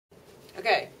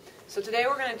Okay, so today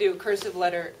we're going to do cursive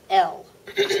letter L,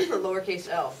 or lowercase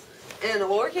l. And a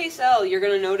lowercase l, you're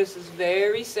going to notice, is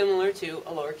very similar to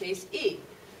a lowercase e.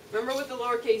 Remember with the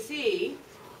lowercase e,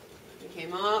 we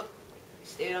came up,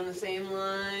 stayed on the same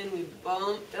line, we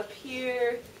bumped up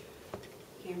here,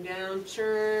 came down,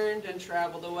 turned, and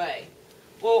traveled away.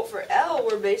 Well, for L,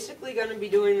 we're basically going to be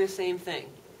doing the same thing,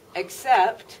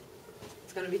 except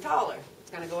it's going to be taller.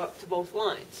 It's going to go up to both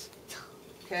lines.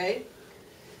 Okay?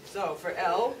 So for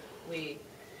L, we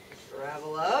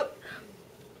travel up,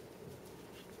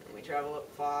 and we travel up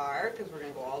far, because we're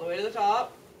going to go all the way to the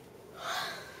top,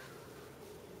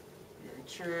 and then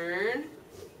turn,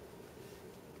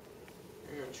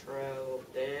 and then travel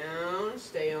down,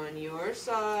 stay on your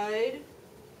side,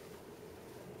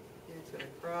 and it's going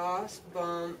to cross,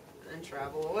 bump, and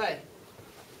travel away.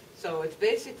 So it's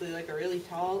basically like a really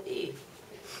tall E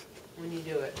when you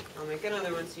do it. I'll make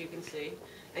another one so you can see.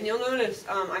 And you'll notice,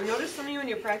 I've noticed some of you in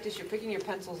your practice, you're picking your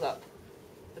pencils up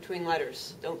between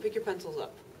letters. Don't pick your pencils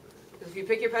up. Because if you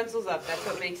pick your pencils up, that's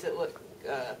what makes it look,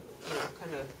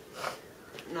 kind of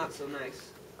not so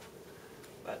nice.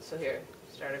 But, so here,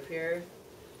 start up here,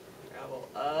 travel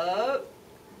up,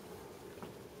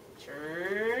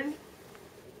 turn,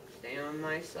 stay on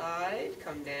my side,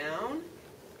 come down,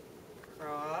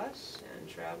 cross, and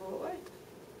travel away.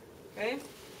 Okay?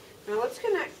 Now let's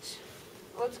connect.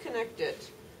 Let's connect it.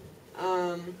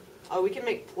 Oh, we can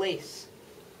make place.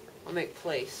 I'll make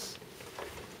place.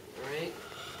 Alright?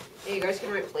 Hey, you guys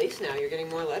can write place now. You're getting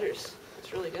more letters.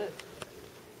 It's really good.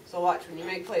 So watch, when you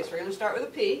make place, we're going to start with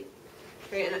a P.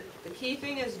 Okay, and the key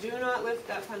thing is do not lift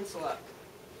that pencil up.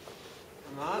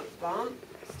 Come up, bump,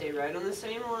 stay right on the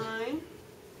same line.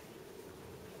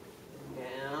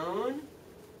 Down.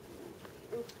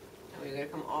 Now we're going to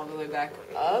come all the way back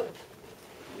up.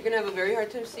 You're going to have a very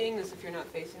hard time seeing this if you're not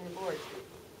facing the board.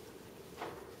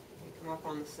 You come up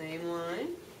on the same line,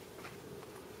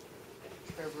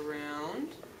 curve around.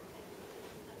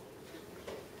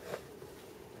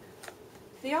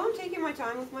 See how I'm taking my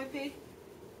time with my P?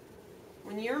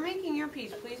 When you're making your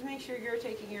P's, please make sure you're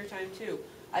taking your time too.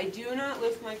 I do not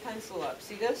lift my pencil up.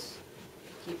 See this?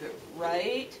 Keep it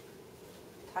right,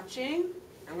 touching.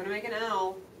 I'm going to make an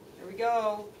L. There we go.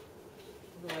 All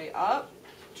the way up.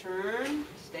 Turn,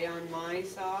 stay on my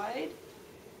side,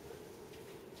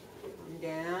 come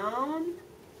down,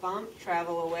 bump,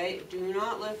 travel away. Do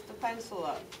not lift the pencil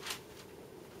up.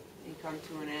 You come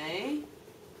to an A.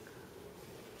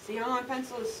 See how my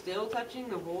pencil is still touching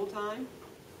the whole time?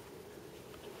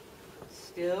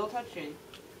 Still touching.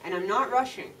 And I'm not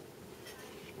rushing.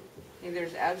 Okay,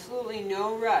 there's absolutely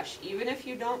no rush. Even if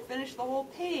you don't finish the whole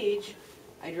page,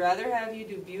 I'd rather have you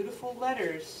do beautiful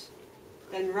letters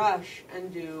then rush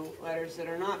and do letters that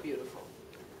are not beautiful.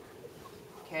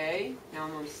 Okay, now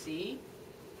I'm on C,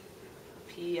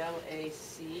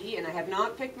 P-L-A-C, and I have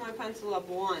not picked my pencil up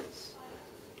once.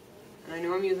 And I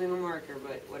know I'm using a marker,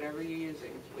 but whatever you're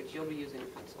using, which you'll be using a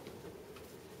pencil.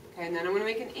 Okay, and then I'm going to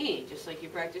make an E, just like you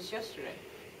practiced yesterday.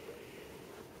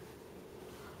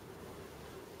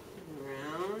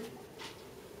 Around,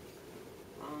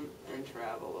 and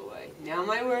travel away. Now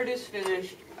my word is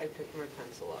finished, I picked my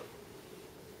pencil up.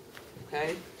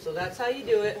 Okay, so that's how you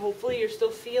do it. Hopefully you're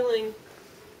still feeling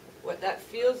what that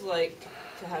feels like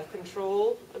to have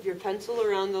control of your pencil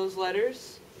around those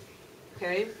letters.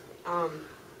 Okay,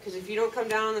 because if you don't come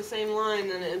down on the same line,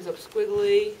 then it ends up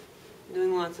squiggly,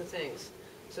 doing lots of things.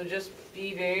 So just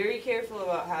be very careful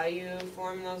about how you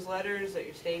form those letters, that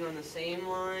you're staying on the same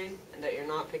line, and that you're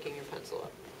not picking your pencil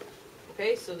up.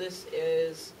 Okay, so this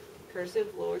is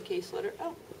cursive lowercase letter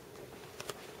L.